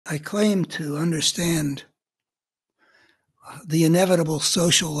I claim to understand the inevitable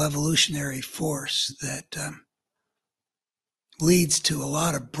social evolutionary force that leads to a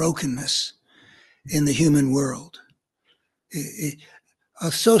lot of brokenness in the human world. A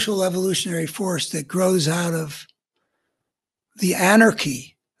social evolutionary force that grows out of the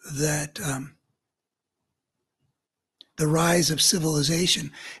anarchy that the rise of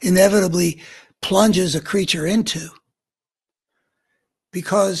civilization inevitably plunges a creature into,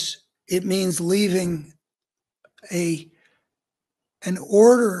 because it means leaving an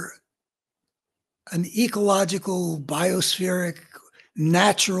order, an ecological, biospheric,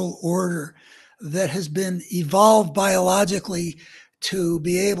 natural order that has been evolved biologically to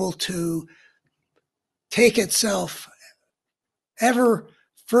be able to take itself ever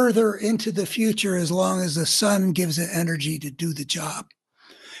further into the future as long as the sun gives it energy to do the job,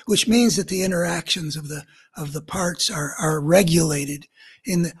 which means that the interactions of the parts are regulated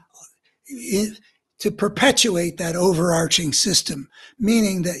to perpetuate that overarching system,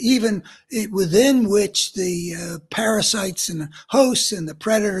 meaning that even within which the parasites and the hosts and the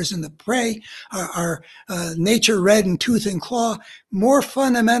predators and the prey are nature red in tooth and claw, more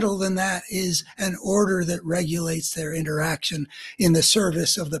fundamental than that is an order that regulates their interaction in the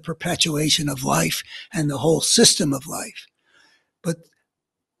service of the perpetuation of life and the whole system of life. But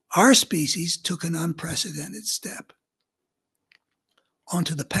our species took an unprecedented step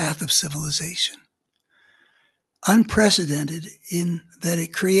onto the path of civilization. Unprecedented in that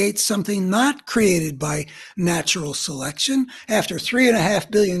it creates something not created by natural selection. After 3.5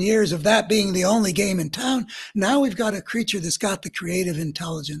 billion years of that being the only game in town, now we've got a creature that's got the creative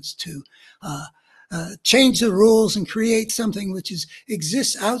intelligence to change the rules and create something which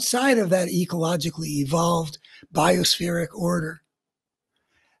exists outside of that ecologically evolved biospheric order,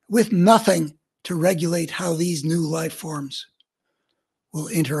 with nothing to regulate how these new life forms will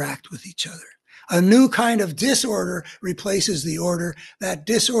interact with each other. A new kind of disorder replaces the order. That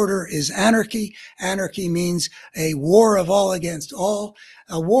disorder is anarchy. Anarchy means a war of all against all.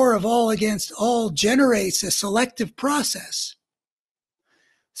 A war of all against all generates a selective process,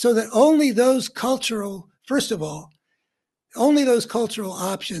 so that only those cultural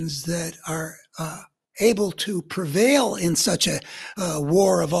options that are able to prevail in such a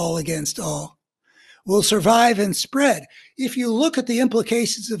war of all against all will survive and spread. If you look at the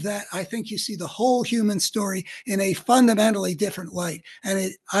implications of that, I think you see the whole human story in a fundamentally different light.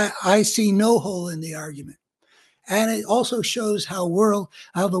 And I see no hole in the argument. And it also shows how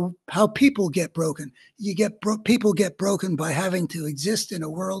people get broken. People get broken by having to exist in a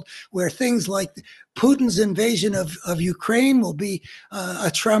world where things like Putin's invasion of Ukraine will be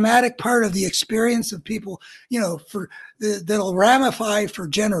a traumatic part of the experience of people, that'll ramify for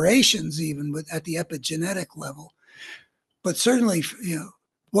generations, even at the epigenetic level. But certainly,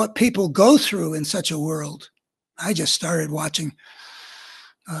 what people go through in such a world. I just started watching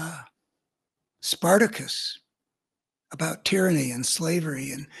Spartacus, about tyranny and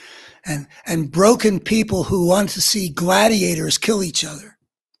slavery and broken people who want to see gladiators kill each other.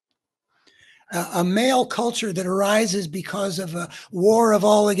 A male culture that arises because of a war of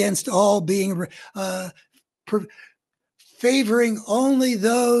all against all, being favoring only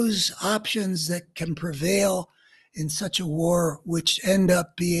those options that can prevail in such a war, which end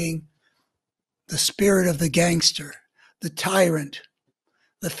up being the spirit of the gangster, the tyrant,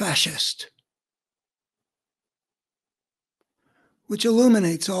 the fascist, which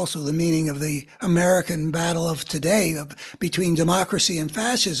illuminates also the meaning of the American battle of today between democracy and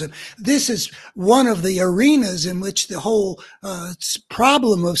fascism. This is one of the arenas in which the whole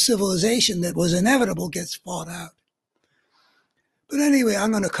problem of civilization that was inevitable gets fought out. But anyway,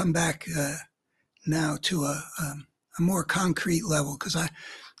 I'm going to come back now to a more concrete level, because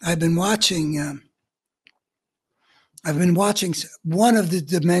I've been watching one of the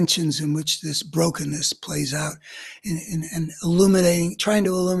dimensions in which this brokenness plays out in trying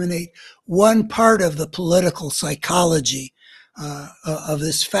to illuminate one part of the political psychology of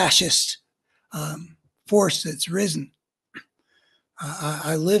this fascist force that's risen.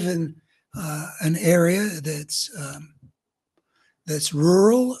 I live in an area that's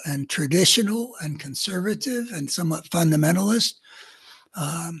rural and traditional and conservative and somewhat fundamentalist.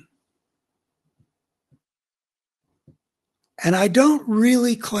 And I don't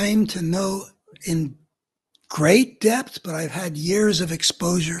really claim to know in great depth, but I've had years of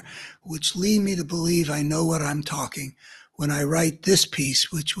exposure which lead me to believe I know what I'm talking when I write this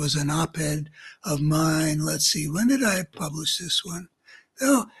piece, which was an op-ed of mine. Let's see, when did I publish this one?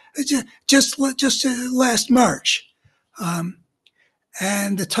 Oh, just last March.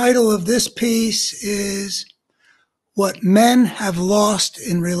 And the title of this piece is what men have lost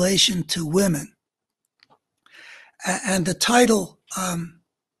in relation to women. And the title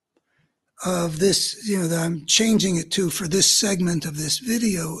of this, that I'm changing it to for this segment of this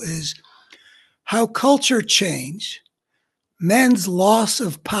video is How Culture Change, Men's Loss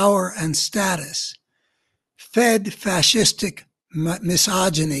of Power and Status, Fed Fascistic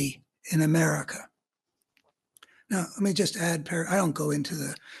Misogyny in America. Now, let me just add, I don't go into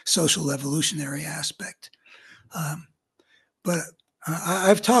the social evolutionary aspect, but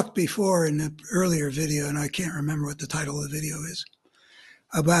I've talked before in an earlier video, and I can't remember what the title of the video is,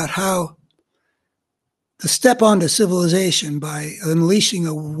 about how the step onto civilization by unleashing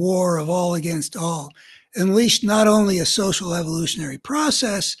a war of all against all unleashed not only a social evolutionary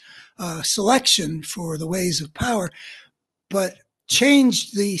process, selection for the ways of power, but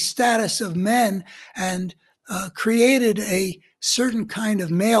changed the status of men and created a certain kind of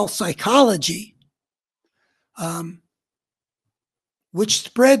male psychology, which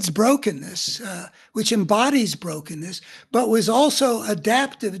spreads brokenness, which embodies brokenness, but was also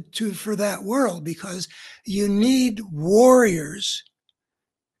adapted for that world, because you need warriors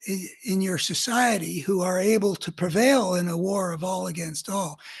in your society who are able to prevail in a war of all against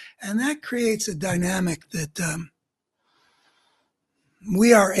all. And that creates a dynamic that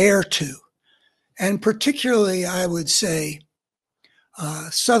we are heir to. And particularly, I would say,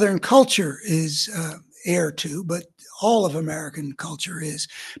 Southern culture is heir to, but all of American culture is.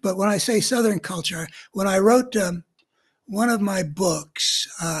 But when I say Southern culture, when I wrote one of my books,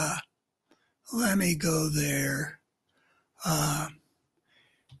 let me go there. I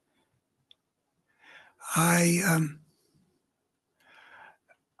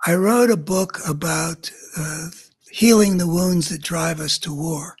wrote a book about healing the wounds that drive us to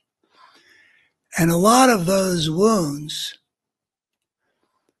war. And a lot of those wounds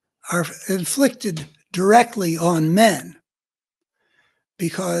are inflicted directly on men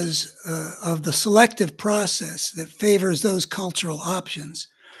because of the selective process that favors those cultural options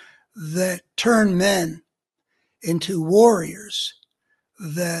that turn men into warriors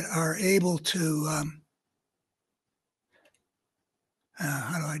that are able to,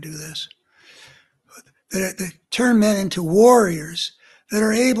 how do I do this? That turn men into warriors that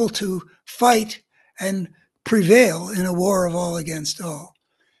are able to fight and prevail in a war of all against all.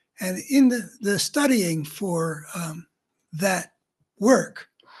 And in the studying for that work,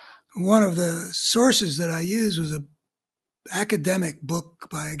 one of the sources that I used was an academic book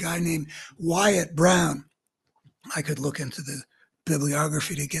by a guy named Wyatt Brown. I could look into the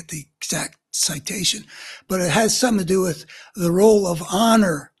bibliography to get the exact citation, but it has something to do with the role of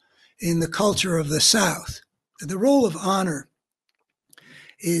honor in the culture of the South. The role of honor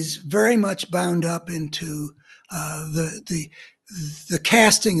is very much bound up into the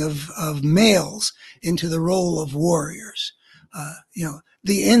casting of males into the role of warriors.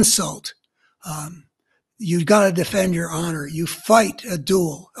 The insult. You've got to defend your honor. You fight a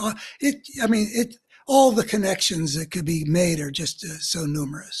duel. All the connections that could be made are just so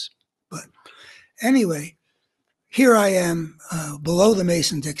numerous. But anyway, here I am below the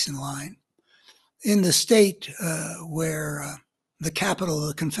Mason-Dixon line in the state where the capital of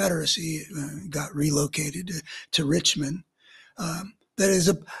the Confederacy got relocated to Richmond. That is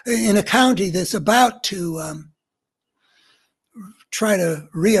in a county that's about to try to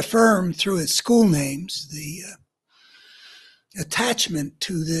reaffirm through its school names the attachment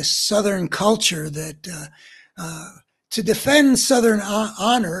to this Southern culture that to defend Southern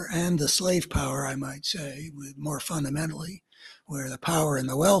honor and the slave power, I might say, more fundamentally, where the power and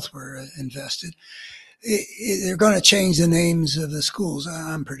the wealth were invested. They're going to change the names of the schools,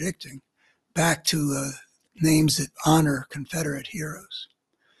 I'm predicting, back to names that honor Confederate heroes.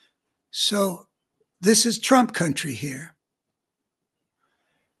 So this is Trump country here.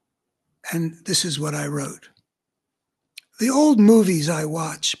 And this is what I wrote. The old movies I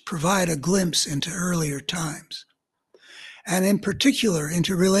watch provide a glimpse into earlier times, and in particular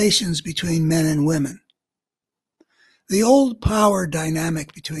into relations between men and women. The old power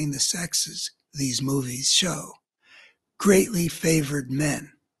dynamic between the sexes these movies show greatly favored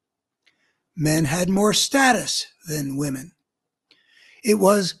men. Men had more status than women. It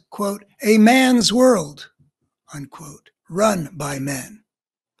was, quote, a man's world, unquote, run by men.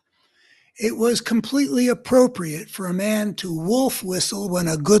 It was completely appropriate for a man to wolf whistle when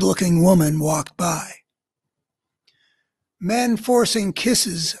a good-looking woman walked by. Men forcing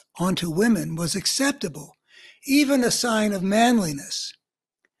kisses onto women was acceptable, even a sign of manliness.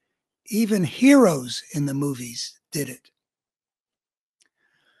 Even heroes in the movies did it.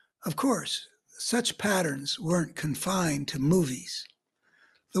 Of course, such patterns weren't confined to movies.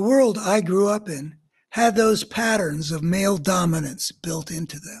 The world I grew up in had those patterns of male dominance built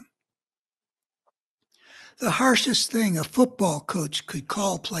into them. The harshest thing a football coach could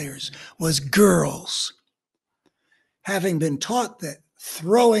call players was girls. Having been taught that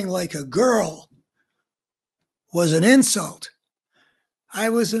throwing like a girl was an insult, I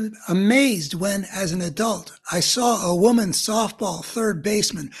was amazed when, as an adult, I saw a woman softball third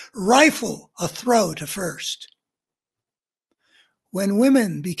baseman rifle a throw to first. When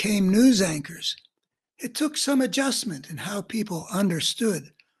women became news anchors, it took some adjustment in how people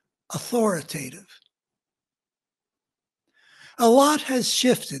understood authoritative. A lot has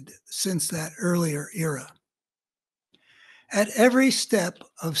shifted since that earlier era. At every step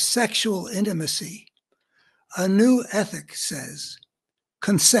of sexual intimacy, a new ethic says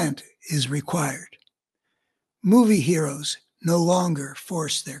consent is required. Movie heroes no longer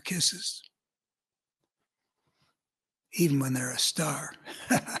force their kisses, even when they're a star.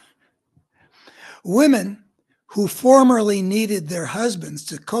 Women who formerly needed their husbands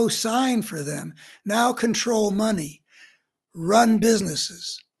to co-sign for them now control money, run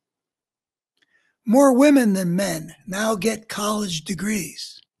businesses. More women than men now get college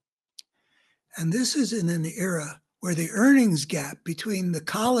degrees. And this is in an era where the earnings gap between the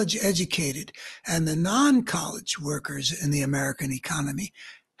college-educated and the non-college workers in the American economy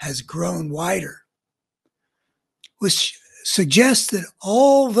has grown wider, which suggests that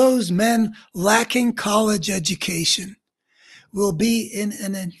all those men lacking college education will be in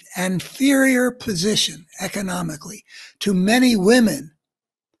an inferior position economically to many women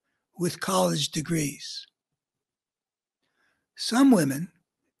with college degrees. Some women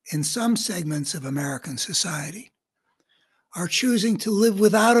in some segments of American society are choosing to live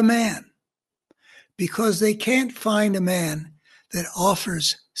without a man because they can't find a man that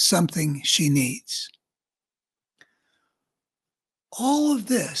offers something she needs. All of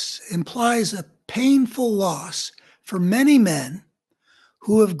this implies a painful loss for many men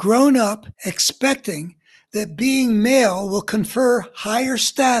who have grown up expecting that being male will confer higher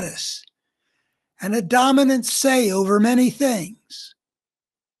status and a dominant say over many things,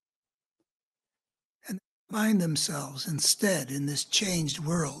 and find themselves instead in this changed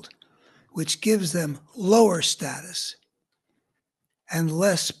world, which gives them lower status and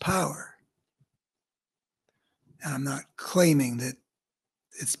less power. And I'm not claiming that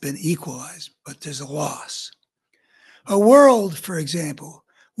it's been equalized, but there's a loss. A world, for example,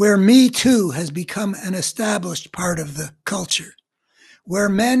 where Me Too has become an established part of the culture, where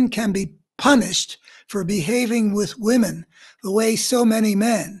men can be punished for behaving with women the way so many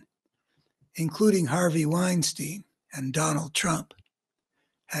men, including Harvey Weinstein and Donald Trump,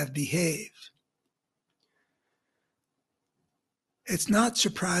 have behaved. It's not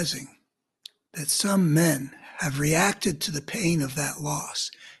surprising that some men have reacted to the pain of that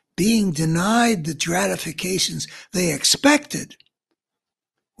loss, being denied the gratifications they expected,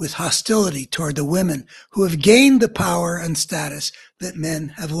 with hostility toward the women who have gained the power and status that men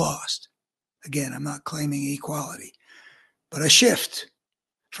have lost. Again, I'm not claiming equality, but a shift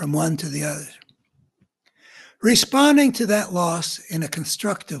from one to the other. Responding to that loss in a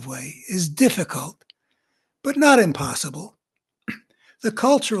constructive way is difficult, but not impossible. The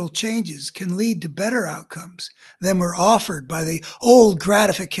cultural changes can lead to better outcomes than were offered by the old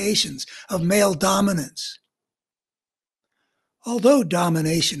gratifications of male dominance. Although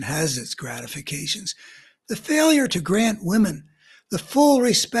domination has its gratifications, the failure to grant women the full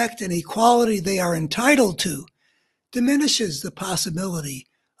respect and equality they are entitled to diminishes the possibility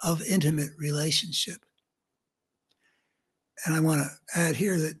of intimate relationship. And I want to add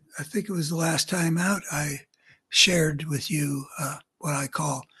here that I think it was the last time out I shared with you what I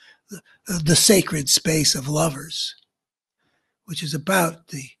call the sacred space of lovers, which is about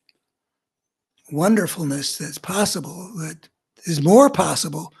the wonderfulness that's possible, that is more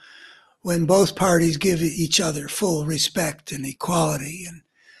possible when both parties give each other full respect and equality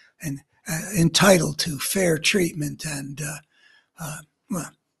and entitled to fair treatment. And well,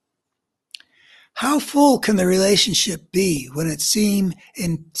 how full can the relationship be when it's seen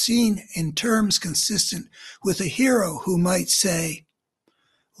in terms consistent with a hero who might say,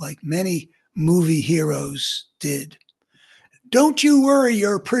 like many movie heroes did, "Don't you worry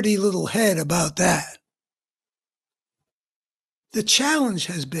your pretty little head about that"? The challenge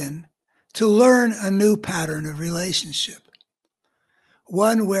has been to learn a new pattern of relationship,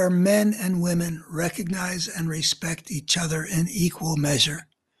 one where men and women recognize and respect each other in equal measure,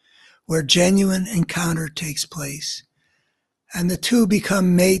 where genuine encounter takes place, and the two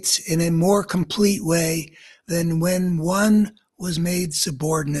become mates in a more complete way than when one was made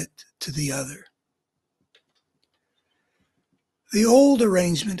subordinate to the other. The old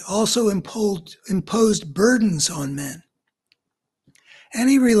arrangement also imposed burdens on men.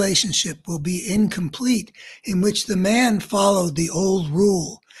 Any relationship will be incomplete in which the man followed the old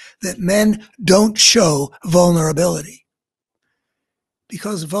rule that men don't show vulnerability,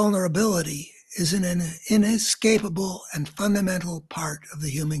 because vulnerability is an inescapable and fundamental part of the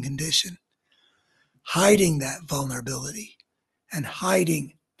human condition. Hiding that vulnerability and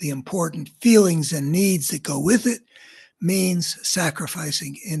hiding the important feelings and needs that go with it means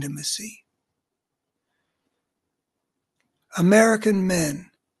sacrificing intimacy. American men,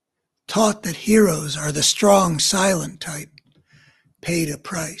 taught that heroes are the strong, silent type, paid a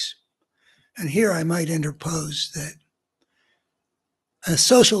price. And here I might interpose that a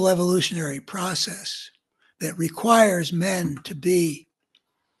social evolutionary process that requires men to be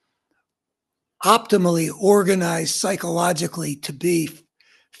optimally organized psychologically to be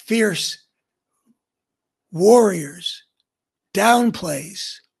fierce warriors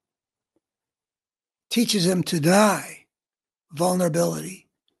downplays, teaches them to deny vulnerability,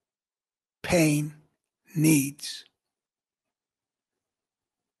 pain, needs.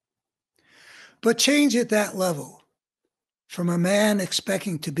 But change at that level, from a man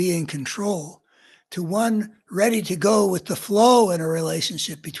expecting to be in control to one ready to go with the flow in a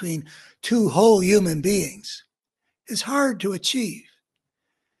relationship between two whole human beings, is hard to achieve.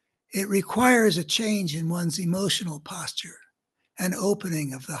 It requires a change in one's emotional posture, an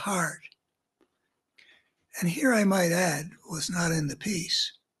opening of the heart. And here I might add, was not in the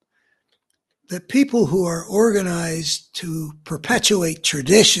piece, that people who are organized to perpetuate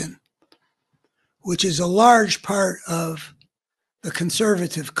tradition, which is a large part of the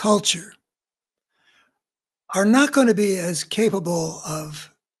conservative culture, are not going to be as capable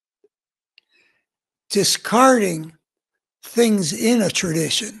of discarding things in a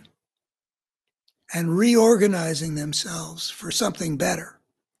tradition and reorganizing themselves for something better.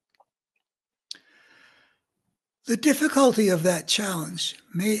 The difficulty of that challenge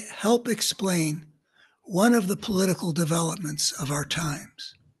may help explain one of the political developments of our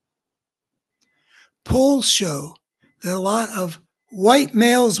times. Polls show that a lot of white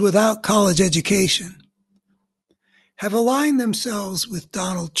males without college education have aligned themselves with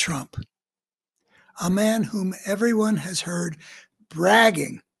Donald Trump, a man whom everyone has heard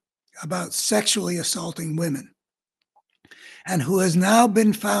bragging about sexually assaulting women, and who has now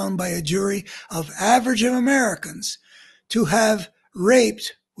been found by a jury of average Americans to have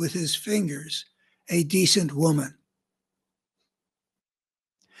raped with his fingers a decent woman.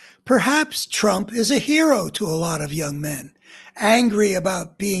 Perhaps Trump is a hero to a lot of young men, angry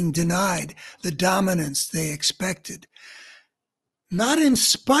about being denied the dominance they expected, not in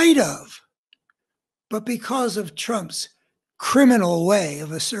spite of, but because of Trump's criminal way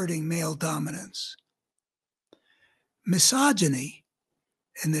of asserting male dominance. Misogyny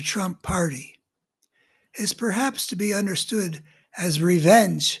in the Trump party is perhaps to be understood as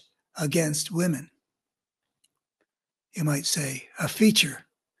revenge against women. You might say a feature,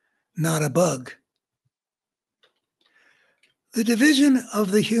 not a bug. The division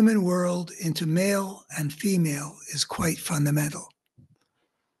of the human world into male and female is quite fundamental.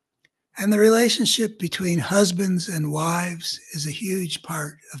 And the relationship between husbands and wives is a huge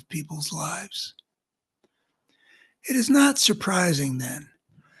part of people's lives. It is not surprising, then,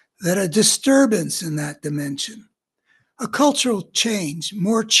 that a disturbance in that dimension, a cultural change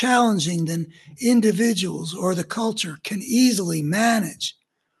more challenging than individuals or the culture can easily manage,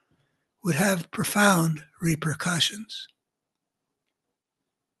 would have profound repercussions.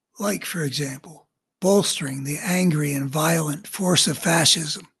 Like, for example, bolstering the angry and violent force of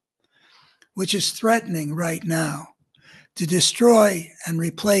fascism, which is threatening right now to destroy and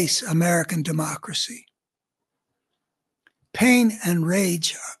replace American democracy. Pain and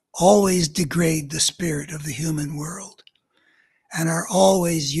rage always degrade the spirit of the human world and are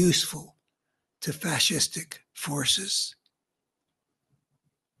always useful to fascistic forces.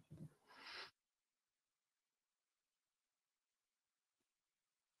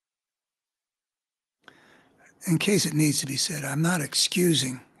 In case it needs to be said, I'm not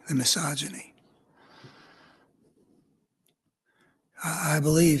excusing the misogyny. I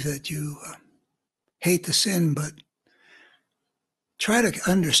believe that you hate the sin, but try to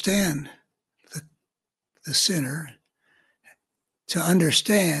understand the sinner. To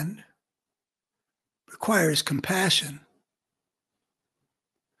understand requires compassion.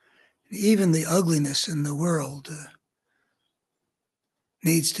 Even the ugliness in the world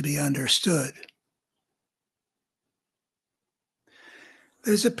needs to be understood.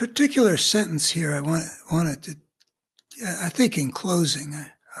 There's a particular sentence here I wanted to, I think in closing,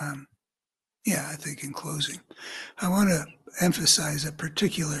 Yeah, I think in closing, I want to emphasize a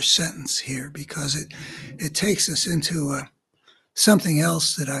particular sentence here because it takes us into something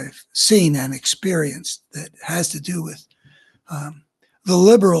else that I've seen and experienced that has to do with the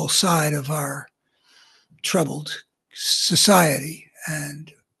liberal side of our troubled society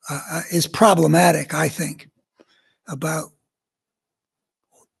and is problematic, I think, about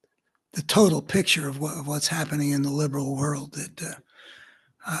the total picture of what's happening in the liberal world that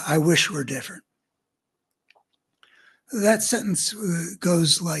I wish were different. That sentence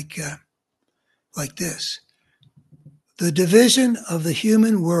goes like this. The division of the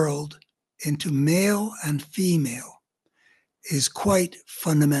human world into male and female is quite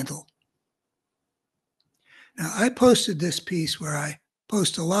fundamental. Now, I posted this piece where I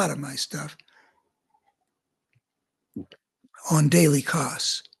post a lot of my stuff on Daily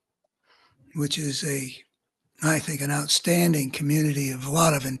Costs, which is I think, an outstanding community of a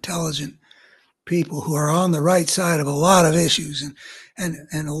lot of intelligent people who are on the right side of a lot of issues. And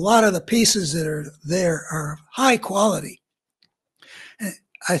a lot of the pieces that are there are high quality. And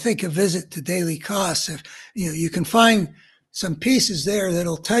I think a visit to Daily Costs, if you can find some pieces there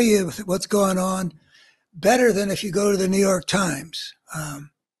that'll tell you what's going on better than if you go to the New York Times,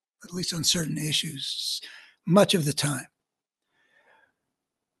 at least on certain issues, much of the time.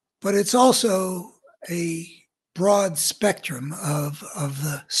 But it's also a broad spectrum of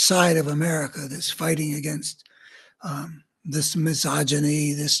the side of America that's fighting against this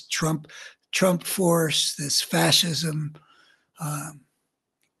misogyny, this Trump force, this fascism.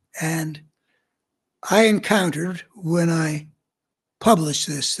 And I encountered, when I published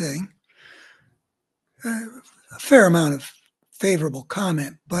this thing, a fair amount of favorable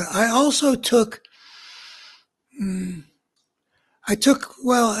comment, but I also took,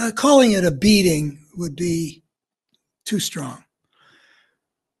 calling it a beating would be too strong.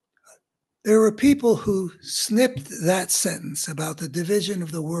 There were people who snipped that sentence about the division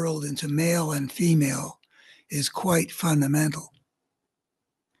of the world into male and female is quite fundamental,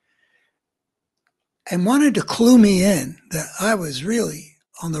 and wanted to clue me in that I was really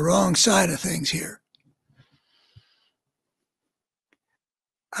on the wrong side of things here.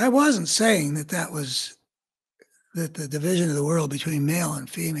 I wasn't saying that the division of the world between male and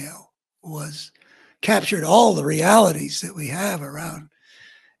female captured all the realities that we have around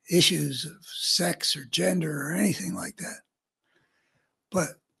issues of sex or gender or anything like that. But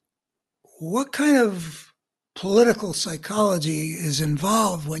what kind of political psychology is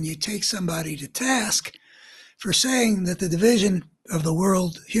involved when you take somebody to task for saying that the division of the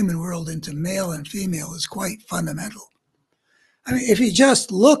world, human world, into male and female is quite fundamental? I mean, if you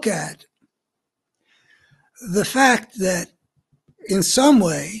just look at the fact that in some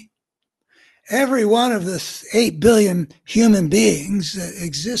way, every one of the 8 billion human beings that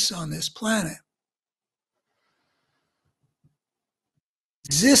exists on this planet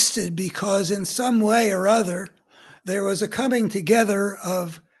existed because in some way or other, there was a coming together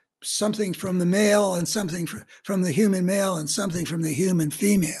of something from the male and something from the human male and something from the human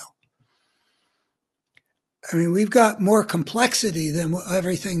female. I mean, we've got more complexity than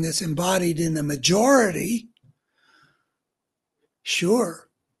everything that's embodied in the majority. Sure.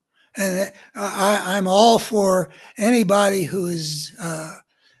 And I'm all for anybody who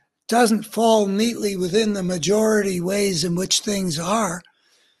doesn't fall neatly within the majority ways in which things are,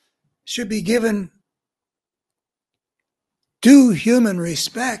 should be given due human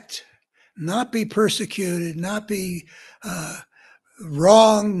respect, not be persecuted, not be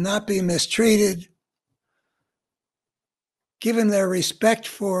wronged, not be mistreated, given their respect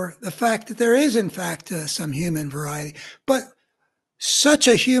for the fact that there is, in fact, some human variety. But such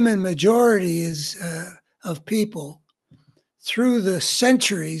a human majority of people through the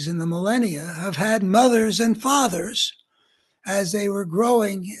centuries and the millennia have had mothers and fathers as they were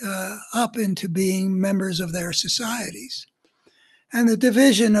growing up into being members of their societies. And the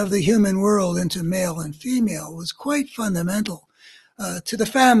division of the human world into male and female was quite fundamental to the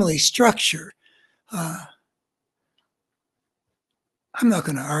family structure. I'm not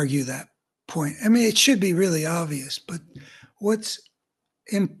going to argue that point. I mean, it should be really obvious, but what's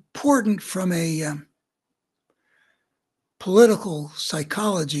important from a political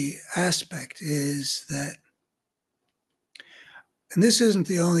psychology aspect is that, and this isn't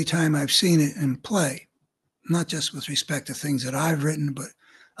the only time I've seen it in play, not just with respect to things that I've written, but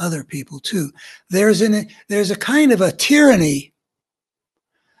other people too. There's a kind of a tyranny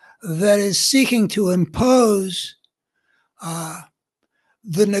that is seeking to impose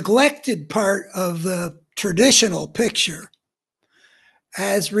the neglected part of the traditional picture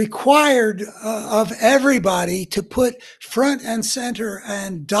as required of everybody to put front and center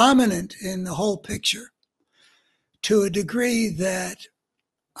and dominant in the whole picture to a degree that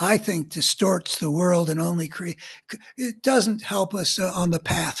I think distorts the world and only it doesn't help us on the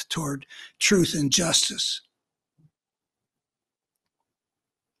path toward truth and justice.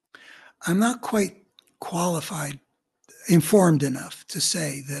 I'm not quite informed enough to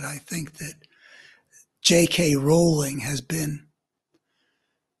say that I think that J.K. Rowling has been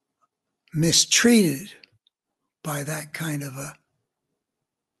mistreated by that kind of a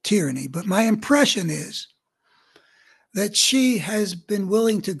tyranny. But my impression is that she has been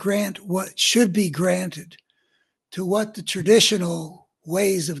willing to grant what should be granted to what the traditional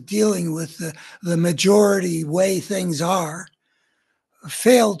ways of dealing with the majority way things are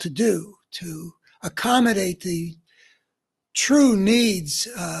failed to do, to accommodate the true needs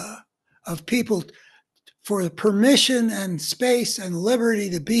of people for the permission and space and liberty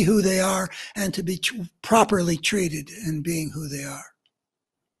to be who they are and to be properly treated in being who they are.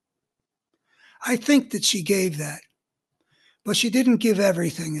 I think that she gave that, but she didn't give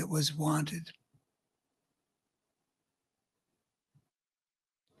everything that was wanted.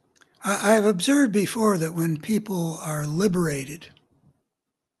 I've observed before that when people are liberated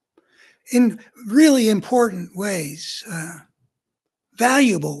in really important ways,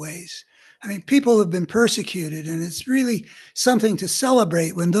 valuable ways, I mean, people have been persecuted, and it's really something to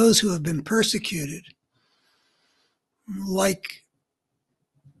celebrate when those who have been persecuted, like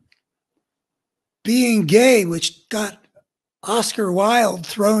being gay, which got Oscar Wilde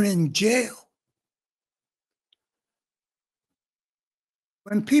thrown in jail.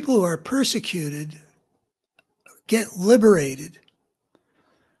 When people who are persecuted get liberated,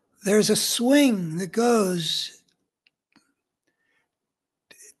 there's a swing that goes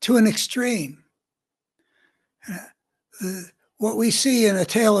to an extreme. What we see in A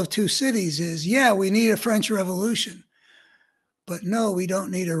Tale of Two Cities is, yeah, we need a French Revolution, but no, we don't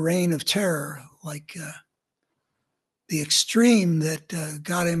need a reign of terror like the extreme that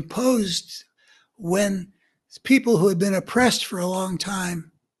got imposed when people who had been oppressed for a long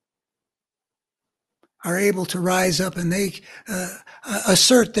time are able to rise up and they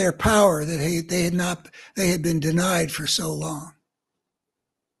assert their power that they had been denied for so long.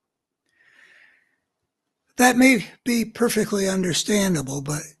 That may be perfectly understandable,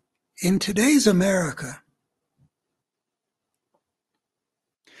 but in today's America,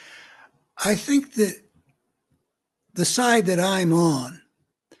 I think that the side that I'm on,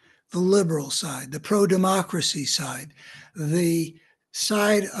 the liberal side, the pro-democracy side, the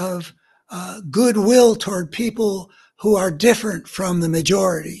side of goodwill toward people who are different from the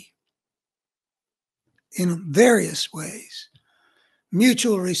majority in various ways,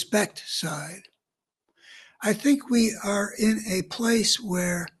 mutual respect side, I think we are in a place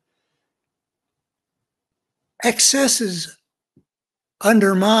where excesses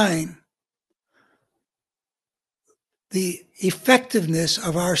undermine the effectiveness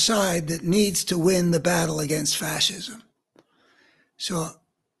of our side that needs to win the battle against fascism. So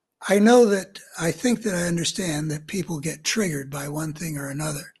I think that I understand that people get triggered by one thing or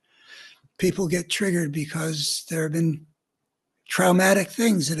another. People get triggered because there have been traumatic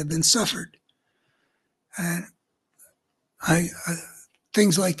things that have been suffered. And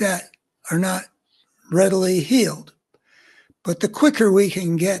things like that are not readily healed. But the quicker we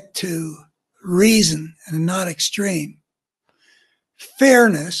can get to reason and not extreme,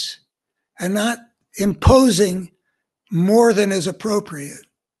 fairness and not imposing more than is appropriate,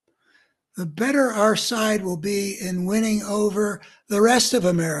 the better our side will be in winning over the rest of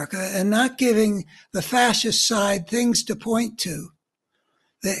America and not giving the fascist side things to point to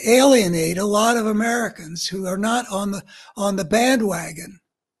that alienate a lot of Americans who are not on the bandwagon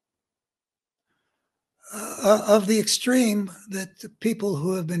of the extreme that the people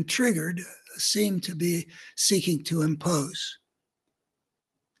who have been triggered seem to be seeking to impose.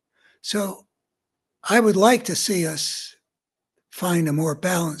 So I would like to see us find a more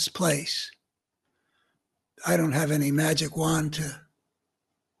balanced place. I don't have any magic wand to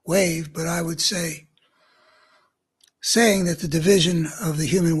wave, but I would say saying that the division of the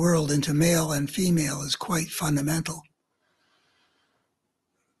human world into male and female is quite fundamental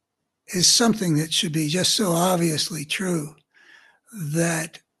is something that should be just so obviously true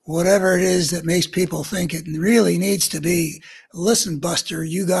that whatever it is that makes people think it really needs to be, listen, Buster,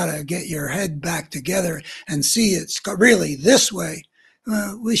 you got to get your head back together and see it's really this way.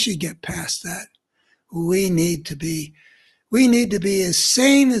 We should get past that. We need to be as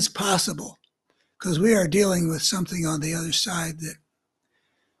sane as possible because we are dealing with something on the other side that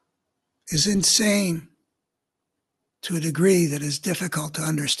is insane. to a degree that is difficult to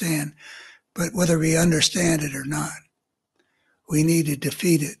understand. But whether we understand it or not, we need to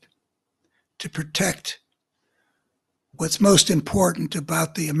defeat it to protect what's most important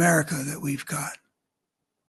about the America that we've got.